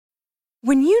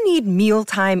When you need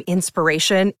mealtime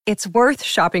inspiration, it's worth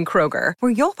shopping Kroger,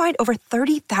 where you'll find over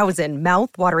 30,000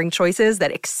 mouth-watering choices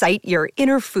that excite your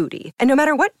inner foodie. And no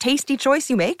matter what tasty choice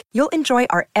you make, you'll enjoy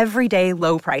our everyday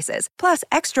low prices, plus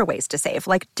extra ways to save,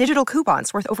 like digital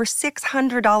coupons worth over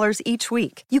 $600 each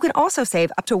week. You can also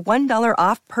save up to $1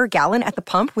 off per gallon at the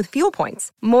pump with fuel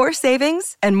points. More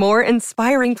savings and more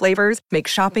inspiring flavors make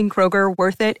shopping Kroger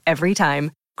worth it every time.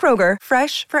 Kroger,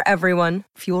 fresh for everyone.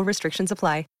 Fuel restrictions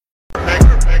apply.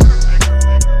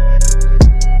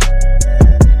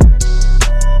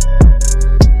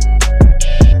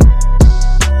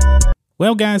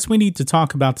 Well, guys, we need to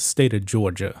talk about the state of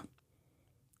Georgia.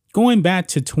 Going back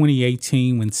to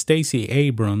 2018, when Stacey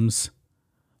Abrams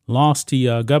lost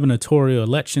the gubernatorial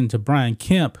election to Brian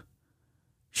Kemp,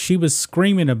 she was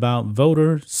screaming about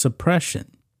voter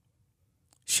suppression.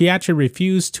 She actually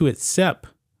refused to accept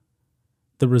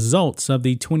the results of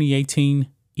the 2018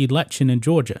 election in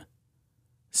Georgia.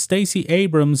 Stacey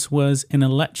Abrams was an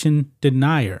election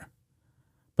denier.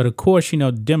 But of course,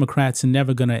 Democrats are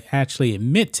never going to actually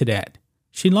admit to that.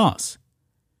 She lost.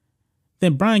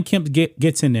 Then Brian Kemp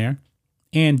gets in there,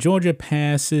 and Georgia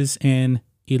passes an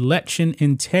election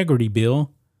integrity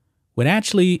bill. What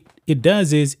actually it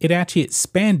does is it actually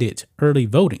expanded early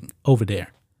voting over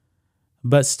there.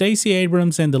 But Stacey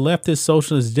Abrams and the leftist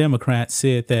socialist Democrats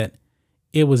said that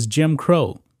it was Jim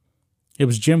Crow. It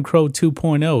was Jim Crow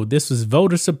 2.0. This was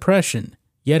voter suppression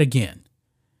yet again.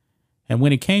 And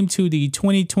when it came to the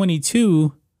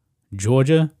 2022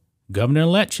 Georgia governor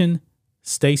election,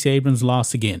 Stacey Abrams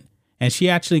lost again. And she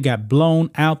actually got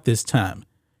blown out this time.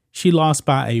 She lost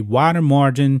by a wider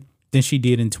margin than she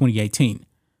did in 2018.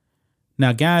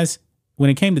 Now, guys, when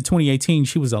it came to 2018,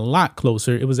 she was a lot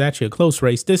closer. It was actually a close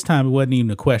race. This time, it wasn't even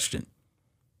a question.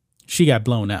 She got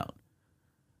blown out.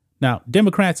 Now,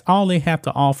 Democrats, all they have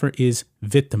to offer is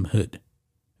victimhood.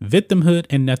 Victimhood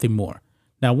and nothing more.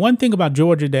 Now, one thing about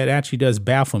Georgia that actually does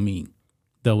baffle me,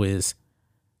 though, is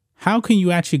how can you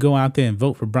actually go out there and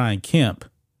vote for Brian Kemp,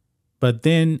 but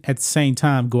then at the same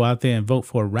time go out there and vote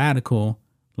for a radical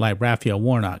like Raphael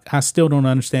Warnock? I still don't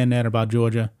understand that about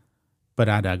Georgia, but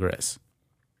I digress.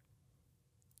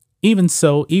 Even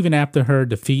so, even after her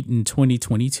defeat in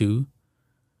 2022,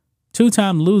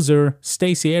 two-time loser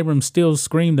Stacey Abrams still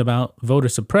screamed about voter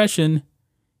suppression,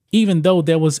 even though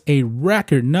there was a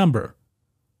record number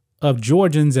of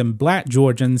Georgians and black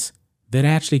Georgians that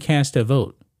actually cast their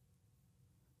vote.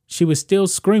 She was still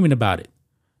screaming about it.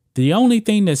 The only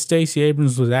thing that Stacey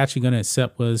Abrams was actually going to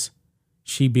accept was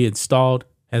she be installed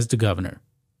as the governor,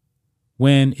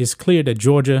 when it's clear that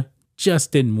Georgia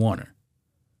just didn't want her.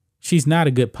 She's not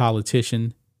a good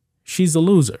politician. She's a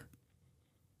loser.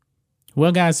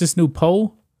 Well, guys, this new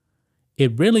poll,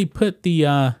 it really put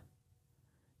the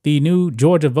new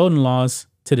Georgia voting laws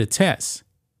to the test.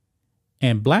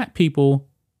 And black people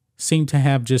seem to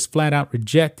have just flat out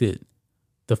rejected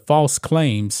the false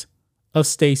claims of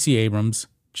Stacey Abrams,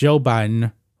 Joe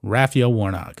Biden, Raphael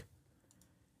Warnock.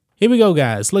 Here we go,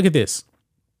 guys. Look at this.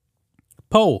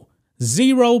 Poll.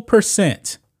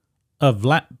 0% of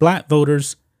black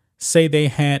voters say they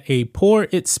had a poor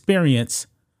experience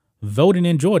voting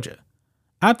in Georgia.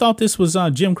 I thought this was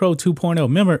Jim Crow 2.0.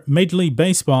 Remember, Major League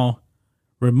Baseball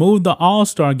removed the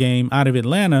All-Star game out of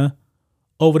Atlanta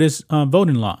over this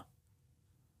voting law.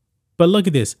 But look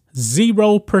at this.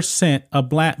 0% of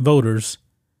black voters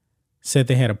said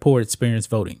they had a poor experience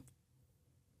voting.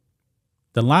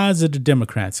 The lies of the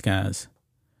Democrats, guys.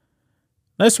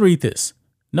 Let's read this.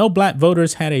 No black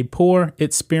voters had a poor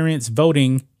experience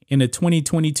voting in the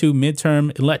 2022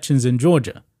 midterm elections in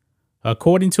Georgia,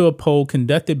 according to a poll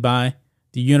conducted by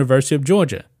the University of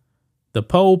Georgia. The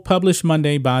poll, published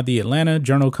Monday by the Atlanta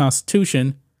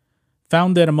Journal-Constitution,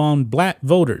 found that among black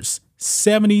voters,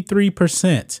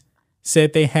 73%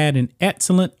 said they had an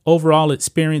excellent overall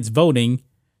experience voting,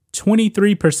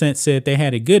 23% said they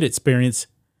had a good experience,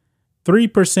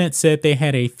 3% said they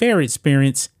had a fair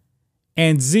experience,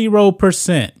 and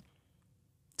 0%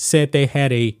 said they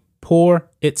had a poor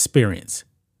experience.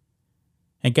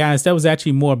 And guys, that was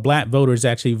actually more black voters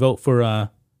actually vote for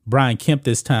Brian Kemp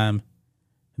this time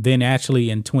than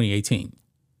actually in 2018.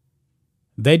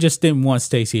 They just didn't want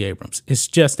Stacey Abrams. It's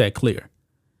just that clear.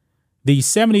 The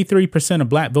 73% of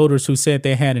black voters who said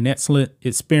they had an excellent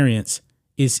experience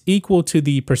is equal to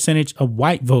the percentage of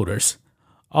white voters,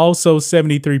 also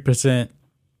 73%,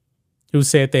 who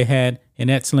said they had an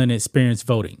excellent experience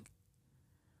voting.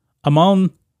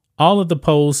 Among all of the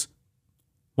polls,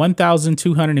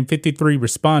 1,253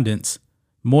 respondents,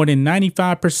 more than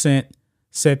 95%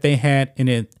 said they had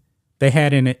an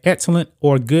excellent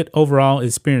or good overall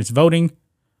experience voting,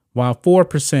 while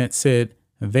 4% said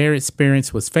their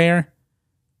experience was fair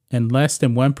and less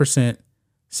than 1%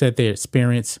 said their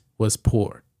experience was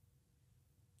poor.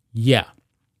 Yeah.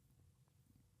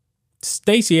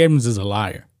 Stacey Abrams is a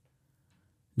liar.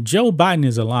 Joe Biden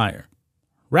is a liar.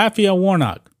 Raphael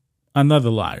Warnock, another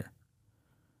liar.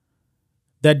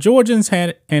 That Georgians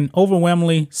had an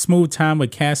overwhelmingly smooth time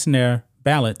with casting their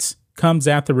ballots comes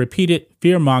after repeated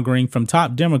fear-mongering from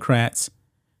top Democrats,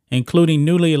 including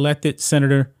newly elected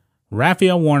Senator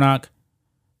Raphael Warnock,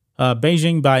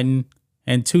 Beijing Biden,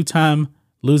 and two-time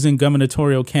losing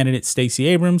gubernatorial candidate Stacey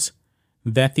Abrams,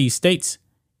 that the state's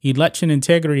Election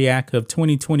Integrity Act of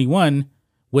 2021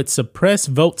 would suppress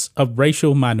votes of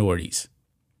racial minorities.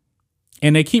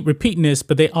 And they keep repeating this,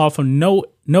 but they offer no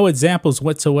examples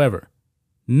whatsoever.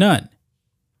 None.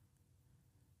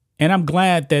 And I'm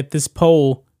glad that this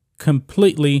poll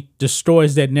completely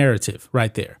destroys that narrative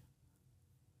right there.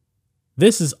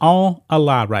 This is all a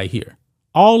lie right here.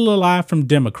 All a lie from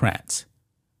Democrats.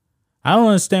 I don't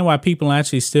understand why people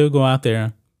actually still go out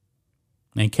there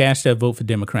and cast their vote for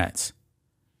Democrats.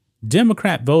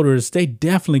 Democrat voters, they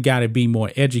definitely got to be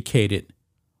more educated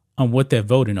on what they're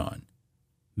voting on.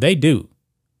 They do.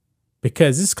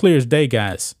 Because it's clear as day,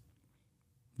 guys,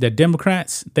 that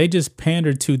Democrats, they just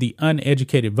pander to the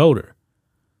uneducated voter.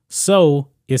 So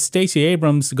if Stacey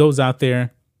Abrams goes out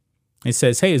there and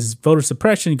says, hey, it's voter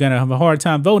suppression, you're going to have a hard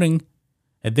time voting.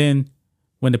 And then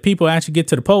when the people actually get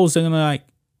to the polls, they're going to be like,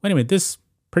 wait a minute, this is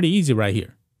pretty easy right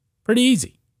here. Pretty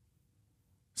easy.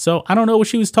 So I don't know what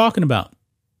she was talking about.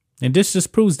 And this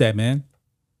just proves that, man.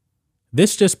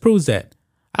 This just proves that.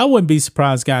 I wouldn't be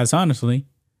surprised, guys, honestly,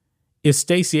 if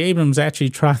Stacey Abrams actually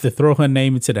tried to throw her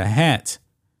name into the hat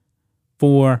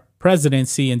for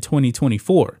presidency in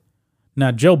 2024.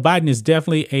 Now, Joe Biden is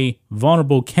definitely a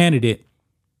vulnerable candidate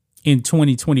in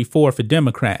 2024 for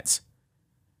Democrats.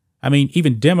 I mean,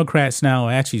 even Democrats now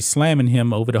are actually slamming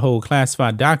him over the whole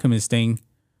classified documents thing.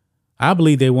 I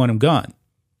believe they want him gone.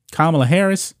 Kamala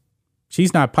Harris,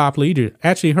 she's not popular either.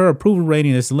 Actually, her approval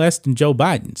rating is less than Joe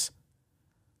Biden's.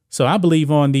 So I believe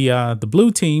on the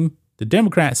blue team, the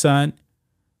Democrat side,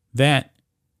 that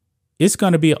it's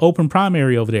going to be an open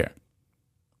primary over there.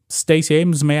 Stacey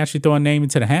Abrams may actually throw a name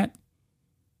into the hat,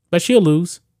 but she'll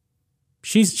lose.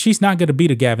 She's not going to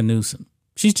beat a Gavin Newsom.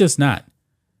 She's just not.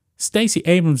 Stacey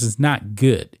Abrams is not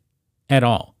good at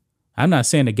all. I'm not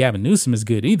saying that Gavin Newsom is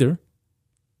good either.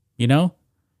 You know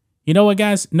what,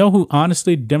 guys? Know who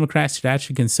honestly Democrats should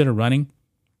actually consider running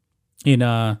in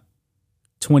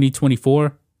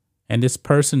 2024, and this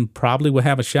person probably will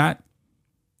have a shot,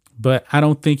 but I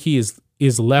don't think he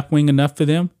is left wing enough for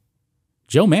them.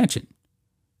 Joe Manchin.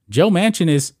 Joe Manchin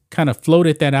has kind of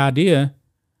floated that idea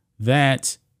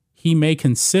that he may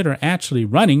consider actually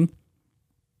running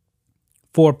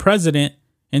for president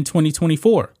in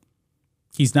 2024.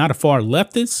 He's not a far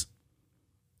leftist,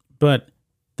 but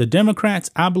the Democrats,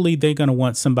 I believe they're going to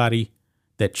want somebody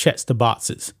that checks the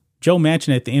boxes. Joe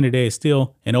Manchin at the end of the day is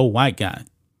still an old white guy.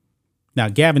 Now,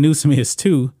 Gavin Newsom is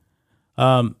too.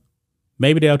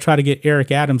 Maybe they'll try to get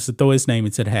Eric Adams to throw his name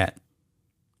into the hat.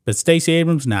 But Stacey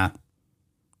Abrams, nah.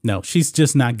 No, she's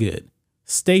just not good.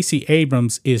 Stacey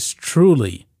Abrams is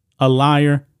truly a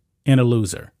liar and a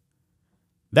loser.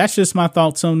 That's just my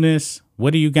thoughts on this.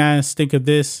 What do you guys think of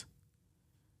this?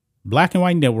 Black and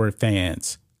White Network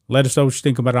fans, let us know what you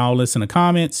think about all this in the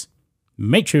comments.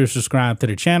 Make sure you subscribe to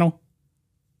the channel,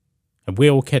 and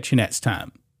we'll catch you next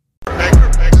time.